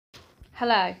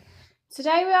Hello.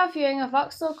 Today we are viewing a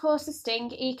Vauxhall Corsa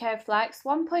Sting EcoFlex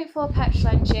 1.4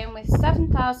 petrol engine with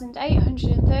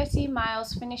 7,813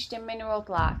 miles finished in mineral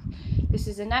black. This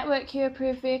is a Network Q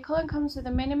approved vehicle and comes with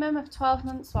a minimum of 12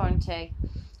 months warranty.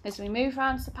 As we move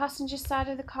around to the passenger side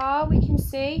of the car, we can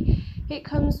see it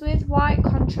comes with white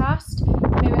contrast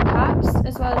mirror caps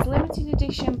as well as limited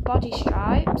edition body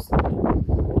stripes,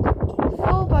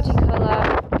 full body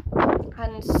colour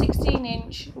and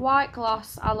 16-inch white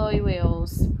gloss alloy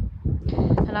wheels.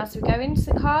 And as we go into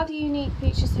the car, the unique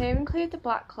features here include the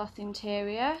black cloth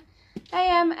interior,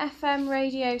 AM, FM,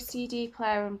 radio, CD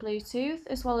player and Bluetooth,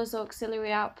 as well as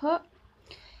auxiliary output,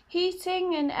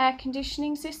 heating and air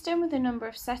conditioning system with a number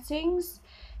of settings,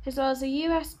 as well as a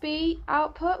USB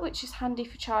output which is handy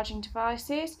for charging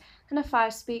devices, and a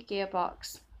 5-speed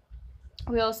gearbox.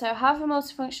 We also have a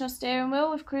multifunctional steering wheel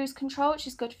with cruise control, which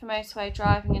is good for motorway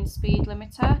driving and speed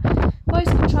limiter, voice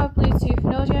control, Bluetooth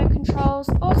and audio controls,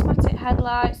 automatic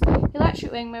headlights,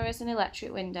 electric wing mirrors and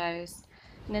electric windows.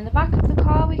 And in the back of the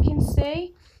car we can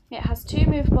see it has 2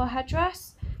 movable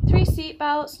headrests, 3 seat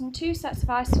belts and 2 sets of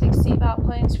ISOFIX seatbelt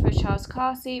points for a child's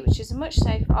car seat, which is a much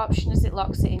safer option as it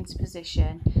locks it into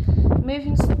position.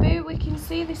 Moving to the boot, we can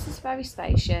see this is very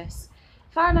spacious.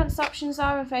 Finance options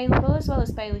are available as well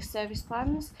as Baylis service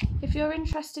plans. If you're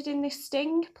interested in this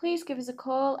Sting, please give us a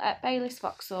call at Baylis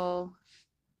Vauxhall.